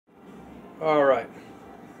All right.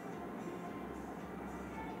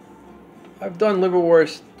 I've done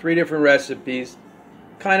liverwurst, 3 different recipes,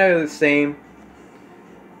 kind of the same.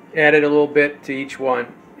 Added a little bit to each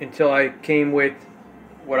one until I came with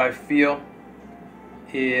what I feel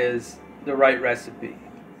is the right recipe.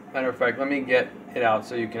 Matter of fact, let me get it out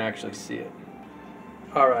so you can actually see it.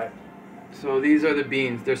 All right. So these are the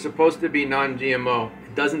beans. They're supposed to be non-GMO.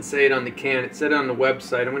 It doesn't say it on the can. It said it on the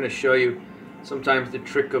website. I'm going to show you sometimes the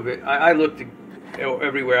trick of it. I looked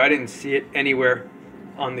everywhere. I didn't see it anywhere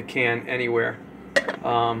on the can anywhere.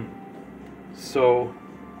 So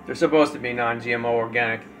they're supposed to be non-GMO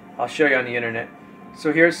organic. I'll show you on the internet.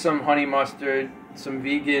 So here's some honey mustard, some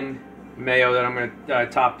vegan mayo that I'm going to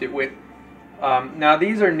top it with. Now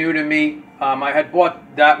these are new to me. I had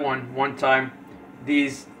bought that one time.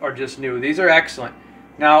 These are just new. These are excellent.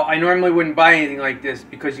 Now I normally wouldn't buy anything like this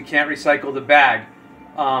because you can't recycle the bag.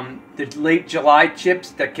 The late July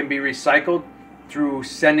chips that can be recycled through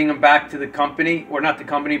sending them back to the company, or not the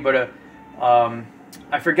company, but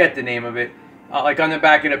I forget the name of it. Like on the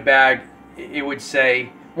back of the bag, it would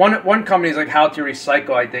say one company is like how to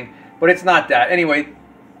recycle, I think, but it's not that. Anyway,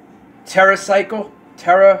 TerraRecycle,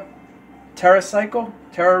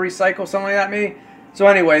 something like that maybe. So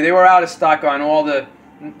anyway, they were out of stock on all the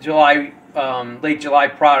late July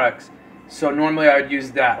products. So normally I would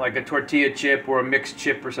use that, like a tortilla chip or a mixed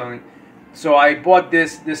chip or something. So I bought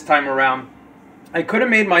this time around. I could have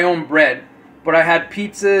made my own bread, but I had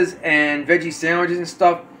pizzas and veggie sandwiches and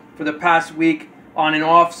stuff for the past week on and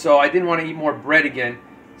off, so I didn't want to eat more bread again.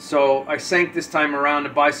 So I sank this time around to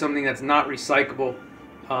buy something that's not recyclable,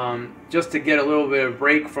 just to get a little bit of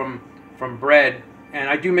break from bread. And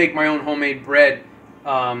I do make my own homemade bread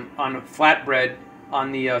on a flatbread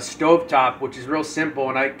on the stove top, which is real simple,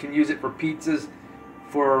 and I can use it for pizzas,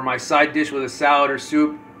 for my side dish with a salad or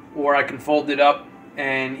soup, or I can fold it up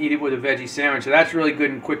and eat it with a veggie sandwich. So that's really good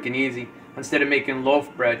and quick and easy instead of making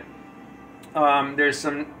loaf bread. There's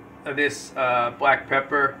some of this black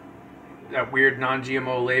pepper, that weird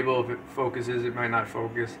non-GMO label. If it focuses, it might not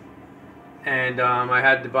focus. And I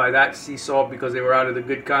had to buy that sea salt because they were out of the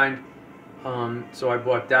good kind. So I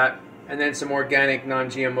bought that. And then some organic,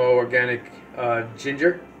 non-GMO, organic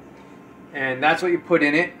ginger. And that's what you put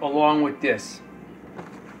in it along with this.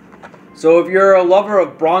 So if you're a lover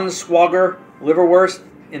of Braunschweiger liverwurst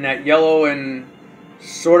in that yellow and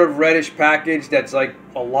sort of reddish package that's like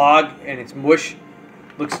a log and it's mush,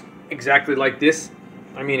 looks exactly like this.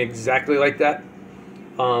 I mean exactly like that.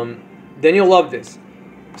 Then you'll love this.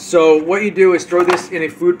 So what you do is throw this in a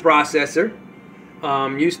food processor.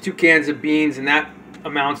 Use 2 cans of beans, and that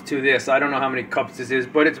amounts to this. I don't know how many cups this is,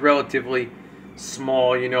 but it's relatively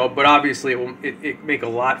small, you know. But obviously it make a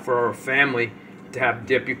lot for our family to have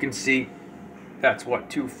dip. You can see that's what,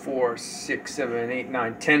 2, 4, 6, 7, 8,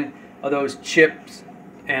 9, 10 of those chips,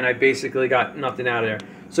 and I basically got nothing out of there.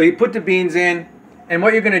 So you put the beans in, and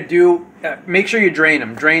what you're going to do, make sure you drain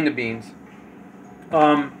them. Drain the beans.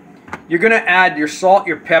 You're going to add your salt,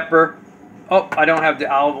 your pepper. Oh, I don't have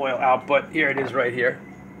the olive oil out, but here it is right here.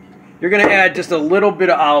 You're going to add just a little bit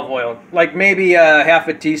of olive oil, like maybe half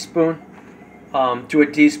a teaspoon to a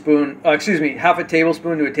teaspoon. Excuse me, half a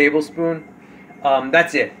tablespoon to a tablespoon.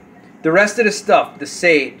 That's it. The rest of the stuff, the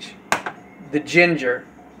sage, the ginger,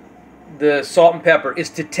 the salt and pepper, is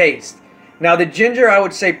to taste. Now the ginger, I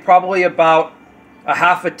would say probably about a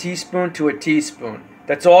half a teaspoon to a teaspoon.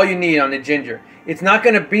 That's all you need on the ginger. It's not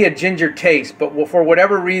going to be a ginger taste, but for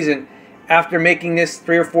whatever reason, after making this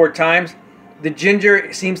 3 or 4 times, the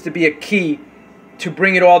ginger seems to be a key to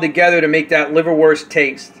bring it all together to make that liverwurst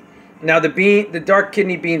taste. Now the dark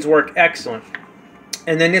kidney beans work excellent.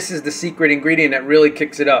 And then this is the secret ingredient that really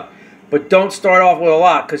kicks it up. But don't start off with a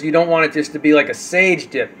lot because you don't want it just to be like a sage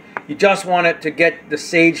dip. You just want it to get the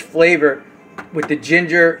sage flavor with the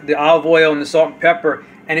ginger, the olive oil, and the salt and pepper,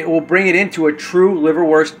 and it will bring it into a true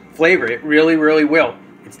liverwurst flavor. It really, really will.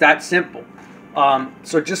 It's that simple.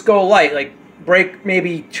 So just go light, like break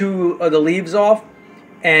maybe 2 of the leaves off,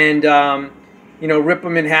 and you know, rip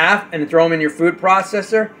them in half and throw them in your food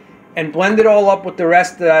processor, and blend it all up with the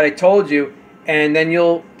rest that I told you, and then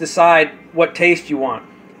you'll decide what taste you want.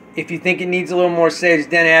 If you think it needs a little more sage,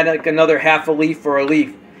 then add like another half a leaf or a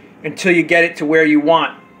leaf until you get it to where you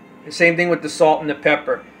want. The same thing with the salt and the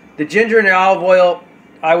pepper. The ginger and the olive oil,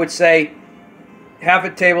 I would say half a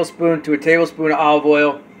tablespoon to a tablespoon of olive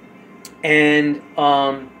oil, and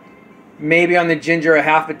maybe on the ginger a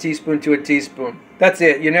half a teaspoon to a teaspoon. That's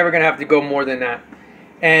it. You're never going to have to go more than that.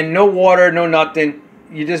 And no water, no nothing.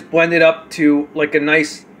 You just blend it up to like a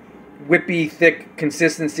nice whippy thick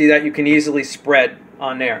consistency that you can easily spread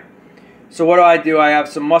on there. So what do? I have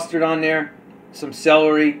some mustard on there, some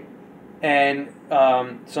celery, and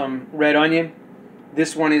some red onion.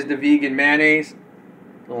 This one is the vegan mayonnaise,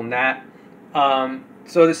 little gnat.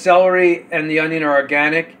 So the celery and the onion are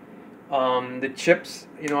organic. The chips,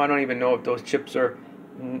 I don't even know if those chips are,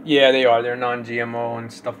 yeah, they are. They're non-GMO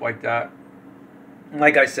and stuff like that.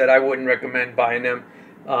 Like I said, I wouldn't recommend buying them.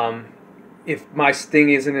 If my thing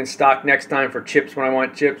isn't in stock next time for chips when I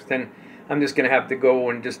want chips, then I'm just going to have to go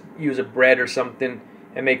and just use a bread or something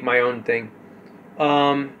and make my own thing.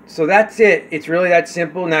 So that's it. It's really that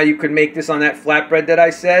simple. Now you could make this on that flatbread that I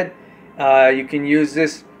said. You can use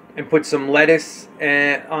this and put some lettuce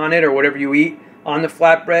on it or whatever you eat on the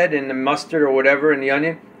flatbread and the mustard or whatever and the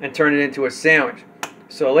onion and turn it into a sandwich.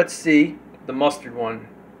 So let's see the mustard one,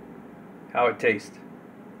 how it tastes.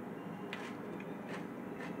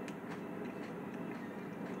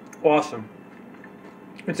 Awesome.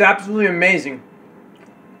 It's absolutely amazing.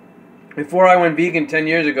 Before I went vegan 10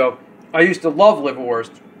 years ago, I used to love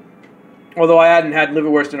liverwurst. Although I hadn't had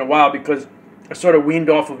liverwurst in a while because I sort of weaned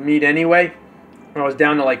off of meat anyway. I was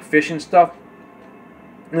down to like fish and stuff.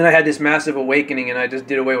 And then I had this massive awakening and I just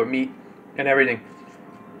did away with meat and everything.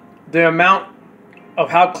 The amount of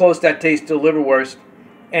how close that tastes to liverwurst,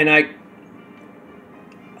 and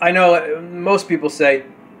I know most people say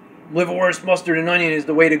liverwurst, mustard, and onion is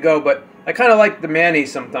the way to go, but I kind of like the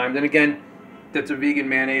mayonnaise sometimes. And again, that's a vegan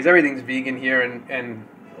mayonnaise. Everything's vegan here and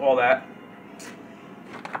all that.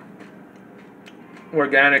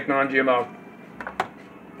 Organic, non-GMO.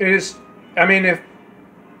 It is, I mean,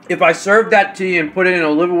 if I served that to you and put it in a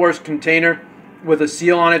liverwurst container with a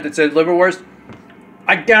seal on it that said liverwurst,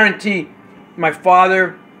 I guarantee my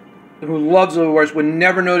father, who loves liverwurst, would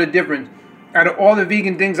never know the difference. Out of all the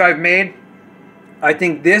vegan things I've made, I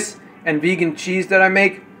think this and vegan cheese that I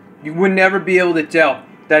make, you would never be able to tell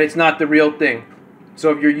that it's not the real thing.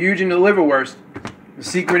 So if you're using the liverwurst, the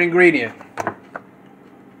secret ingredient,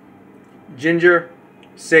 ginger,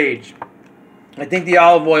 sage. I think the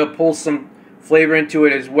olive oil pulls some flavor into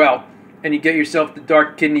it as well. And you get yourself the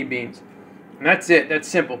dark kidney beans. And that's it. That's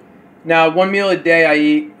simple. Now, one meal a day I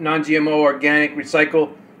eat non-GMO, organic,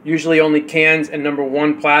 recycle, usually only cans and number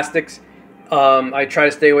 1 plastics. I try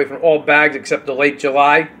to stay away from all bags except the late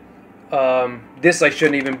July. This I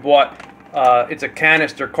shouldn't even bought. It's a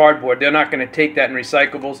canister cardboard. They're not going to take that in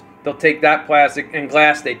recyclables. They'll take that plastic and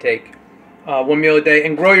glass they take. 1 meal a day,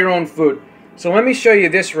 and grow your own food. So let me show you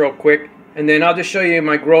this real quick, and then I'll just show you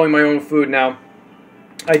my growing my own food now.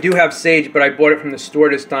 I do have sage, but I bought it from the store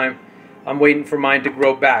this time. I'm waiting for mine to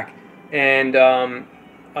grow back. And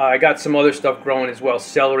I got some other stuff growing as well,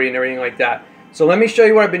 celery and everything like that. So let me show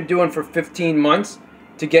you what I've been doing for 15 months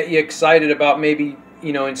to get you excited about maybe,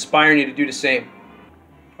 inspiring you to do the same.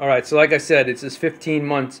 Alright, so like I said, it's this 15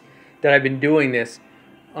 months that I've been doing this.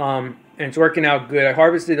 And it's working out good. I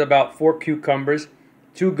harvested about 4 cucumbers,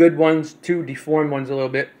 2 good ones, 2 deformed ones a little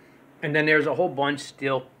bit. And then there's a whole bunch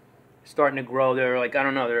still starting to grow. They're like, I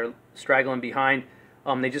don't know, they're straggling behind.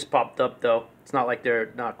 They just popped up though. It's not like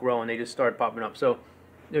they're not growing, they just started popping up. So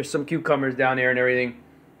there's some cucumbers down there and everything.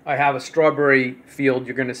 I have a strawberry field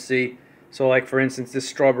you're going to see. So like for instance, this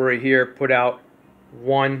strawberry here put out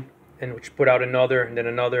 1, and which put out another, and then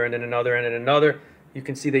another, and then another, and then another. You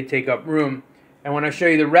can see they take up room. And when I show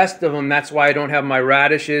you the rest of them, that's why I don't have my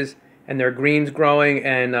radishes and their greens growing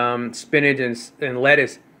and spinach and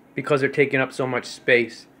lettuce, because they're taking up so much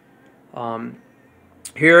space.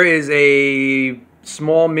 Here is a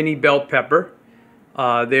small mini bell pepper.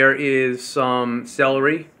 There is some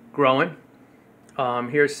celery growing.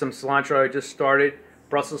 Here's some cilantro I just started.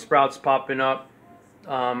 Brussels sprouts popping up.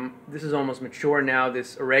 This is almost mature now,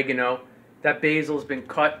 this oregano. That basil has been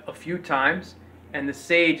cut a few times. And the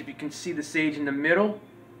sage, if you can see the sage in the middle,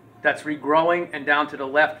 that's regrowing, and down to the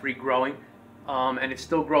left regrowing. And it's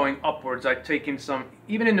still growing upwards. I've taken some,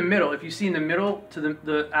 even in the middle, if you see in the middle, to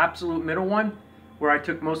the absolute middle one, where I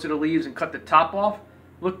took most of the leaves and cut the top off,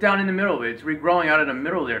 look down in the middle of it. It's regrowing out of the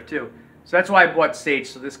middle there too. So that's why I bought sage,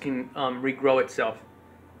 so this can regrow itself.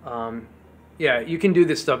 Yeah, you can do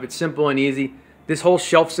this stuff. It's simple and easy. This whole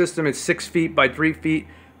shelf system is 6 feet by 3 feet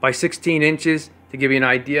by 16 inches, to give you an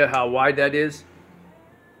idea how wide that is.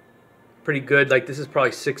 Pretty good. Like this is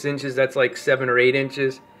probably 6 inches. That's like 7 or 8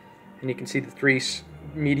 inches. And you can see the 3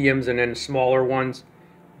 mediums and then the smaller ones.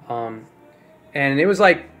 And it was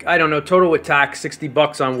like, I don't know, total with tax, 60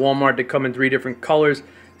 bucks on Walmart. They come in 3 different colors,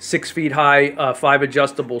 6 feet high, 5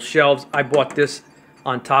 adjustable shelves. I bought this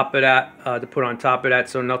on top of that, to put on top of that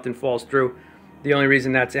so nothing falls through. The only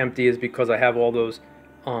reason that's empty is because I have all those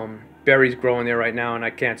berries growing there right now and I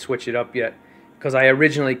can't switch it up yet. Because I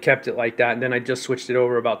originally kept it like that and then I just switched it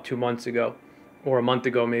over about 2 months ago. or a month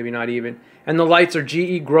ago, maybe not even. And the lights are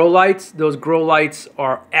GE grow lights. Those grow lights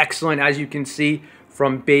are excellent, as you can see,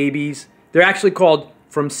 from babies. They're actually called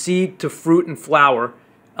from seed to fruit and flower.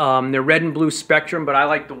 They're red and blue spectrum, but I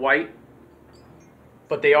like the white.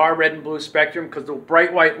 But they are red and blue spectrum because the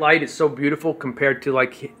bright white light is so beautiful compared to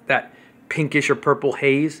like that pinkish or purple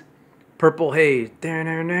haze. Purple haze.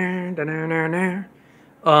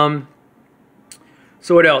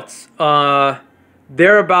 So what else?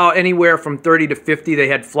 They're about anywhere from 30 to 50. They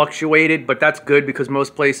had fluctuated, but that's good because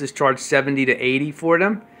most places charge 70 to 80 for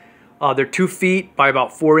them. They're 2 feet by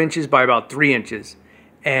about 4 inches by about 3 inches.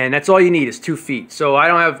 And that's all you need is 2 feet. So I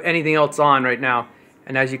don't have anything else on right now.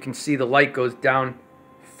 And as you can see, the light goes down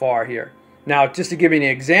far here. Now, just to give you an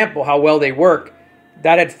example how well they work,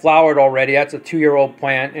 that had flowered already. That's a 2-year-old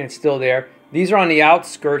plant, and it's still there. These are on the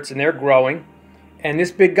outskirts, and they're growing. And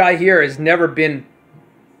this big guy here has never been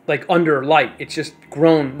like under light. It's just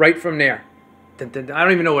grown right from there. I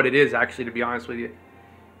don't even know what it is, actually, to be honest with you.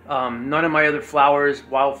 None of my other flowers,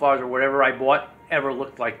 wildflowers, or whatever I bought ever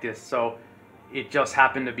looked like this. So it just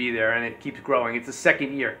happened to be there, and it keeps growing. It's the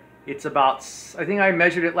 2nd year. It's about, I think I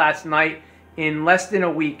measured it last night. In less than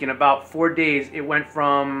a week, in about 4 days, it went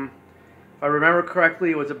from, if I remember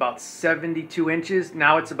correctly, it was about 72 inches.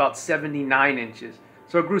 Now it's about 79 inches.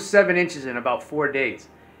 So it grew 7 inches in about 4 days.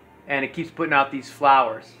 And it keeps putting out these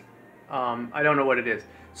flowers. I don't know what it is.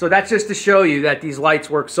 So that's just to show you that these lights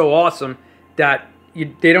work so awesome that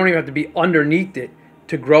they don't even have to be underneath it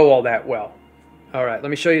to grow all that well. All right, let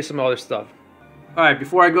me show you some other stuff. All right,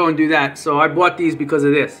 before I go and do that, so I bought these because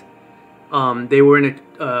of this. They were in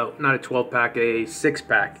a, not a 12-pack, a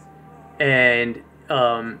 6-pack. And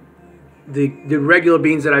the regular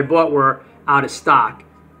beans that I bought were out of stock.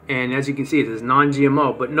 And as you can see, it says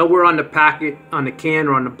non-GMO. But nowhere on the packet, on the can,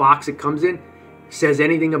 or on the box it comes in says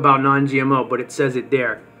anything about non-GMO, but it says it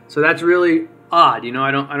there. So that's really odd, you know.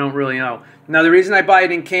 I don't really know. Now, the reason I buy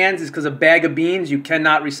it in cans is because a bag of beans, you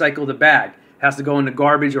cannot recycle the bag. It has to go in the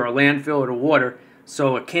garbage or a landfill or the water.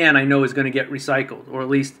 So a can, I know, is going to get recycled, or at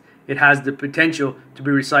least it has the potential to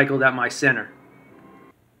be recycled at my center.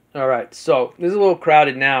 All right, so this is a little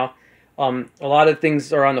crowded now. A lot of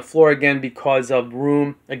things are on the floor again because of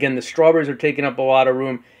room. Again, the strawberries are taking up a lot of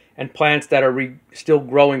room, and plants that are still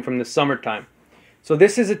growing from the summertime. So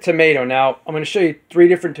this is a tomato. Now, I'm going to show you 3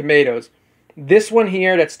 different tomatoes. This one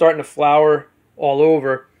here that's starting to flower all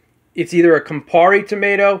over, it's either a Campari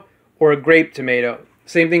tomato or a grape tomato.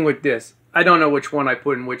 Same thing with this. I don't know which one I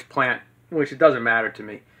put in which plant, which it doesn't matter to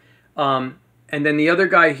me. And then the other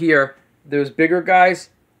guy here, those bigger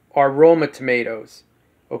guys, are Roma tomatoes.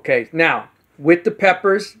 Okay, now, with the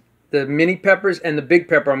peppers, the mini peppers and the big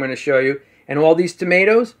pepper I'm going to show you, and all these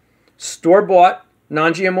tomatoes, store-bought,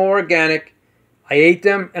 non-GMO organic. I ate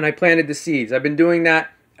them and I planted the seeds. I've been doing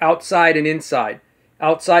that outside and inside.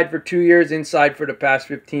 Outside for 2 years, inside for the past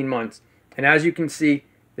 15 months. And as you can see,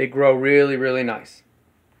 they grow really, really nice.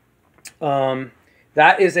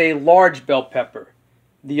 That is a large bell pepper.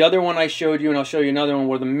 The other one I showed you, and I'll show you another one,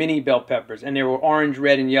 were the mini bell peppers, and they were orange,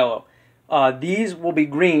 red, and yellow. These will be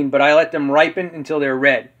green, but I let them ripen until they're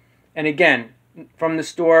red. And again, from the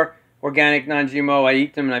store, organic, non-GMO, I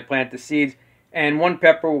eat them and I plant the seeds. And one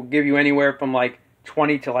pepper will give you anywhere from like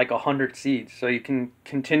 20 to like 100 seeds. So you can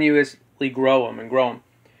continuously grow them and grow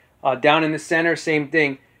them. Down in the center, same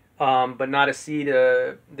thing, but not a seed.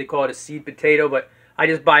 They call it a seed potato, but I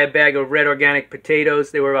just buy a bag of red organic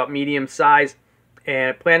potatoes. They were about medium size. And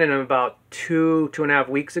I planted them about 2.5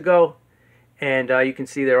 weeks ago. And you can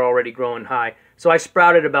see they're already growing high. So I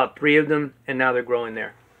sprouted about 3 of them, and now they're growing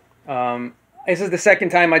there. This is the second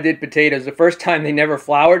time I did potatoes. The first time they never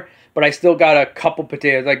flowered, but I still got a couple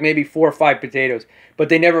potatoes, like maybe 4 or 5 potatoes. But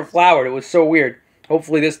they never flowered. It was so weird.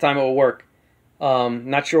 Hopefully this time it will work.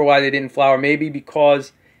 Not sure why they didn't flower. Maybe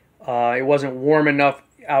because it wasn't warm enough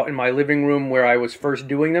out in my living room where I was first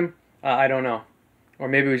doing them. I don't know. Or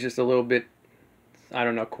maybe it was just a little bit, I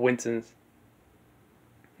don't know, coincidence.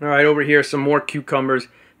 All right, over here, some more cucumbers.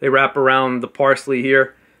 They wrap around the parsley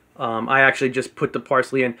here. I actually just put the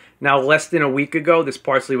parsley in. Now, less than a week ago, this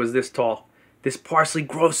parsley was this tall. This parsley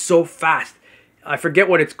grows so fast. I forget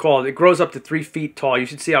what it's called. It grows up to 3 feet tall. You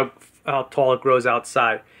should see how tall it grows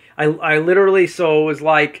outside. I literally, so it was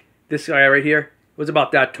like this guy right here. It was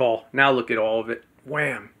about that tall. Now look at all of it.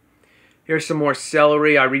 Wham. Here's some more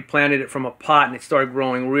celery. I replanted it from a pot, and it started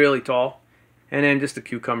growing really tall. And then just the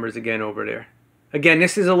cucumbers again over there. Again,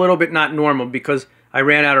 this is a little bit not normal because I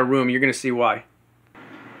ran out of room. You're going to see why.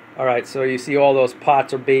 Alright, so you see all those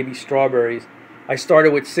pots are baby strawberries. I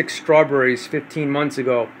started with 6 strawberries 15 months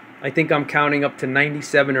ago. I think I'm counting up to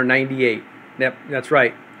 97 or 98. Yep, that's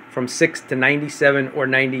right. From 6 to 97 or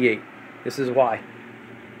 98. This is why.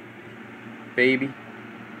 Baby.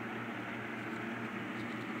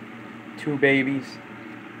 2 babies.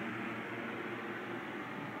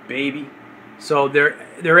 Baby. So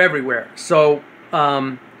they're everywhere. So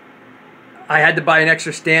I had to buy an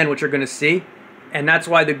extra stand, which you're going to see. And that's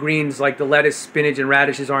why the greens, like the lettuce, spinach, and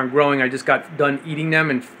radishes, aren't growing. I just got done eating them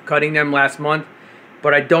and cutting them last month.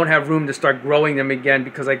 But I don't have room to start growing them again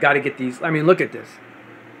because I got to get these. I mean, look at this.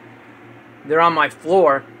 They're on my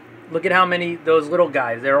floor. Look at how many those little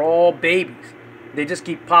guys. They're all babies. They just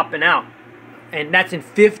keep popping out. And that's in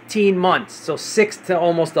 15 months. So 6 to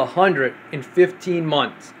almost 100 in 15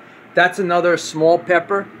 months. That's another small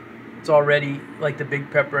pepper. It's already, like the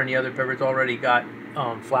big pepper and the other pepper, it's already got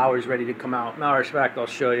flowers ready to come out. Matter of fact, I'll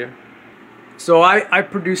show you. So I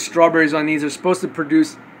produce strawberries on these. They're supposed to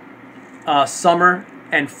produce summer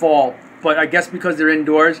and fall. But I guess because they're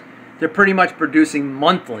indoors, they're pretty much producing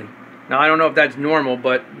monthly. Now, I don't know if that's normal,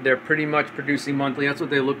 but they're pretty much producing monthly. That's what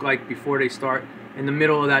they look like before they start. In the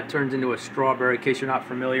middle of that turns into a strawberry, in case you're not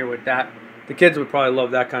familiar with that. The kids would probably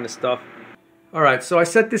love that kind of stuff. Alright, so I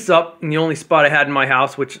set this up in the only spot I had in my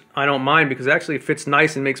house, which I don't mind because actually it fits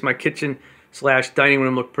nice and makes my kitchen / dining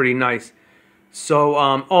room look pretty nice. So,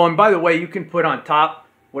 oh, and by the way, you can put on top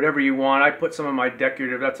whatever you want. I put some of my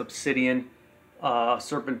decorative, that's obsidian,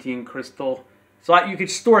 serpentine crystal. So you could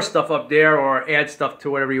store stuff up there or add stuff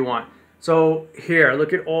to whatever you want. So here,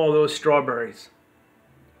 look at all those strawberries.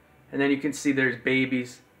 And then you can see there's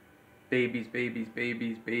babies, babies, babies,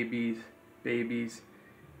 babies, babies, babies.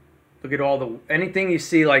 Look at all the, anything you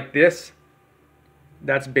see like this,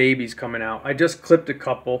 that's babies coming out. I just clipped a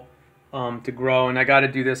couple to grow, and I got to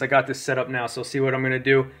do this. I got this set up now, so see what I'm going to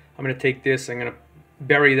do. I'm going to take this, I'm going to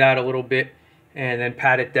bury that a little bit, and then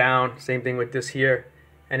pat it down. Same thing with this here,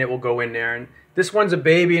 and it will go in there. And this one's a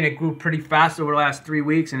baby, and it grew pretty fast over the last 3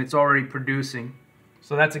 weeks, and it's already producing.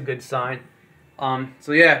 So that's a good sign.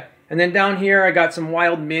 So yeah, and then down here I got some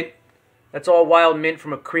wild mint. That's all wild mint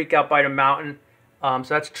from a creek out by the mountain. So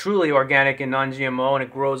that's truly organic and non-GMO, and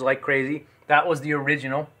it grows like crazy. That was the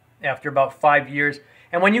original after about 5 years.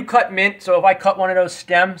 And when you cut mint, so if I cut one of those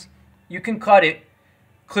stems, you can cut it,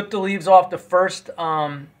 clip the leaves off the first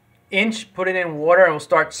inch, put it in water, and it'll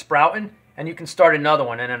start sprouting. And you can start another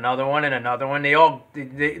one and another one and another one.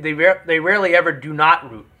 They rarely ever do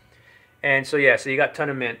not root. And so yeah, so you got a ton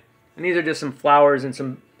of mint. And these are just some flowers and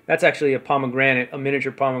some, that's actually a pomegranate, a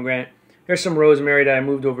miniature pomegranate. There's some rosemary that I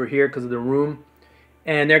moved over here because of the room.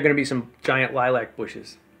 And there are going to be some giant lilac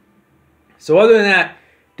bushes. So other than that,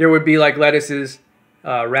 there would be like lettuces,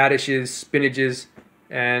 radishes, spinaches,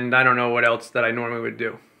 and I don't know what else that I normally would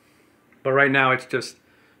do. But right now it's just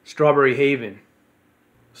strawberry haven.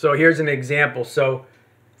 So here's an example. So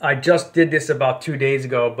I just did this about 2 days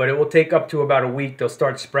ago, but it will take up to about a week. They'll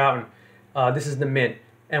start sprouting. This is the mint.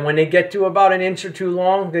 And when they get to about an inch or two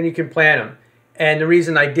long, then you can plant them. And the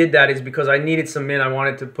reason I did that is because I needed some mint. I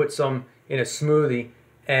wanted to put some in a smoothie.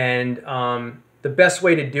 And the best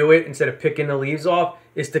way to do it, instead of picking the leaves off,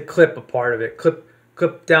 is to clip a part of it.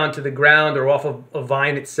 Clip down to the ground or off of a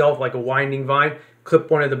vine itself, like a winding vine. Clip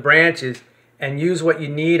one of the branches and use what you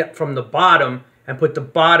need from the bottom and put the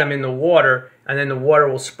bottom in the water, and then the water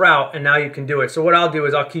will sprout, and now you can do it. So what I'll do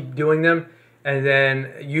is I'll keep doing them and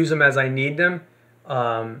then use them as I need them.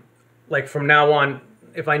 Like from now on,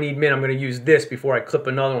 if I need mint, I'm going to use this before I clip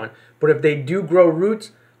another one. But if they do grow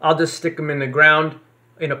roots, I'll just stick them in the ground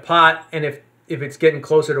in a pot, and if it's getting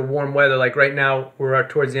closer to warm weather, like right now we're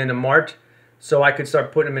towards the end of March, so I could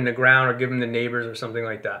start putting them in the ground or give them to neighbors or something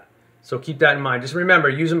like that. So keep that in mind. Just remember,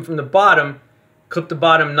 use them from the bottom, clip the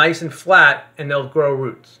bottom nice and flat, and they'll grow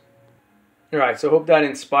roots. Alright, so I hope that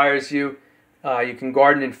inspires you. You can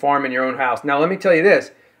garden and farm in your own house. Now let me tell you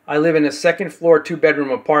this, I live in a second floor,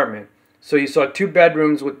 2-bedroom apartment. So you saw 2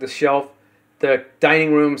 bedrooms with the shelf, the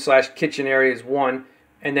dining room / kitchen area is one,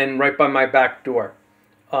 and then right by my back door.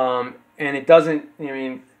 And it doesn't,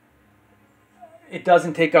 it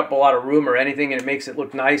doesn't take up a lot of room or anything, and it makes it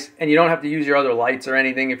look nice. And you don't have to use your other lights or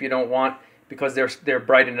anything if you don't want, because they're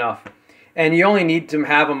bright enough. And you only need to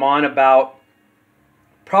have them on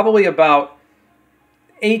probably about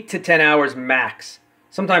 8 to 10 hours max.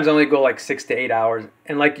 Sometimes I only go like 6 to 8 hours.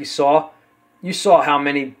 And like you saw how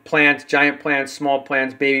many plants, giant plants, small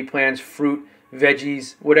plants, baby plants, fruit,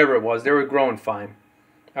 veggies, whatever it was, they were growing fine.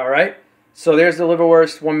 All right? So there's the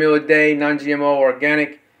Liverwurst, 1 meal a day, non-GMO,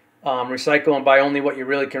 organic. Recycle and buy only what you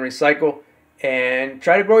really can recycle. And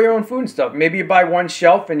try to grow your own food and stuff. Maybe you buy one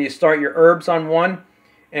shelf and you start your herbs on one.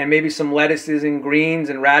 And maybe some lettuces and greens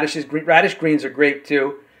and radishes. Radish greens are great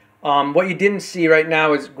too. What you didn't see right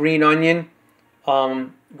now is green onion.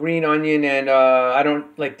 Green onion and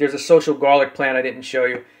there's a social garlic plant I didn't show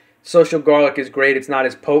you. Social garlic is great. It's not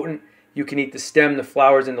as potent. You can eat the stem, the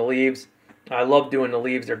flowers, and the leaves. I love doing the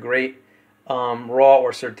leaves. They're great, raw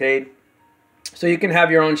or sauteed. So you can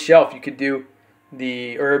have your own shelf. You could do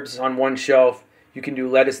the herbs on one shelf. You can do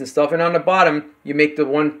lettuce and stuff. And on the bottom, you make the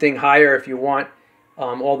one thing higher if you want,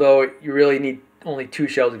 although you really need only 2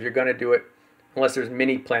 shelves if you're going to do it, unless there's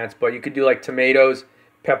mini plants. But you could do like tomatoes,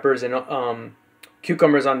 peppers, and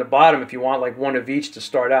cucumbers on the bottom if you want, like 1 of each to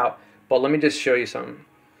start out. But let me just show you something.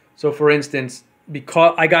 So for instance,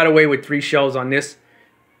 because I got away with 3 shelves on this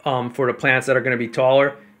for the plants that are going to be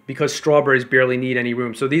taller, because strawberries barely need any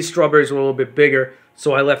room. So these strawberries were a little bit bigger,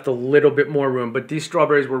 so I left a little bit more room. But these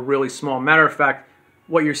strawberries were really small. Matter of fact,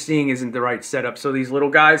 what you're seeing isn't the right setup. So these little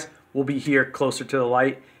guys will be here closer to the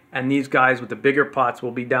light, and these guys with the bigger pots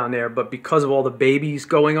will be down there. But because of all the babies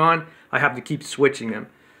going on, I have to keep switching them.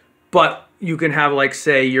 But you can have, like,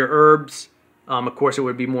 say, your herbs. Of course, it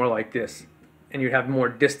would be more like this, and you'd have more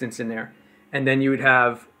distance in there. And then you would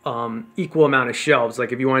have equal amount of shelves.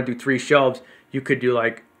 Like if you want to do 3 shelves, you could do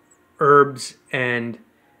like herbs and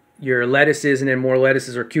your lettuces, and then more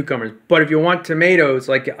lettuces or cucumbers. But if you want tomatoes,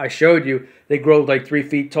 like I showed you, they grow like 3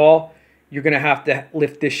 feet tall. You're going to have to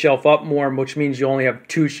lift this shelf up more, which means you only have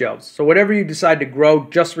 2 shelves. So whatever you decide to grow,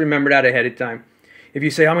 just remember that ahead of time. If you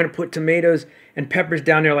say, I'm going to put tomatoes and peppers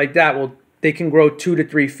down there like that, well, they can grow 2 to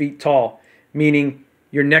 3 feet tall, meaning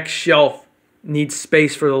your next shelf needs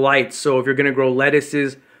space for the lights. So if you're going to grow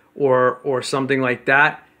lettuces or something like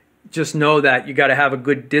that, just know that you got to have a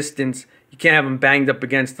good distance. You can't have them banged up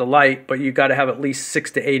against the light, but you got to have at least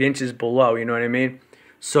 6 to 8 inches below, you know what I mean?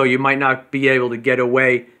 So you might not be able to get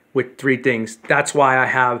away with 3 things. That's why I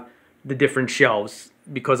have the different shelves,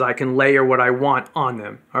 because I can layer what I want on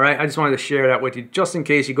them. All right, I just wanted to share that with you, just in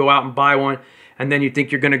case you go out and buy one, and then you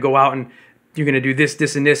think you're going to go out and you're going to do this,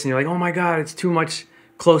 this, and this, and you're like, oh my God, it's too much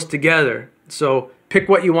close together. So pick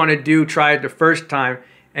what you want to do, try it the first time,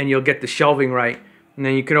 and you'll get the shelving right. And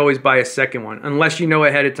then you can always buy a second one. Unless you know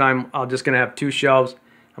ahead of time, I'm just going to have 2 shelves.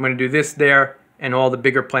 I'm going to do this there and all the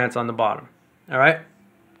bigger plants on the bottom. All right?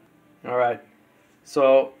 All right.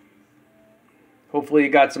 So hopefully you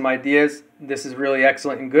got some ideas. This is really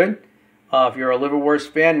excellent and good. If you're a Liverwurst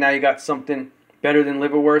fan, now you got something better than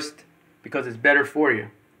Liverwurst, because it's better for you.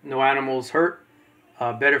 No animals hurt.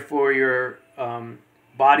 Better for your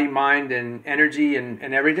body, mind, and energy and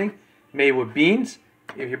everything. Made with beans.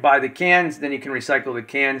 If you buy the cans, then you can recycle the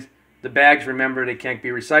cans. The bags, remember, they can't be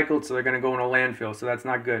recycled, so they're going to go in a landfill, so that's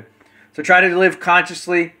not good. So try to live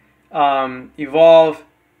consciously, evolve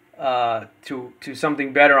to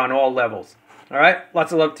something better on all levels. All right?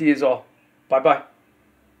 Lots of love to you all. Bye-bye.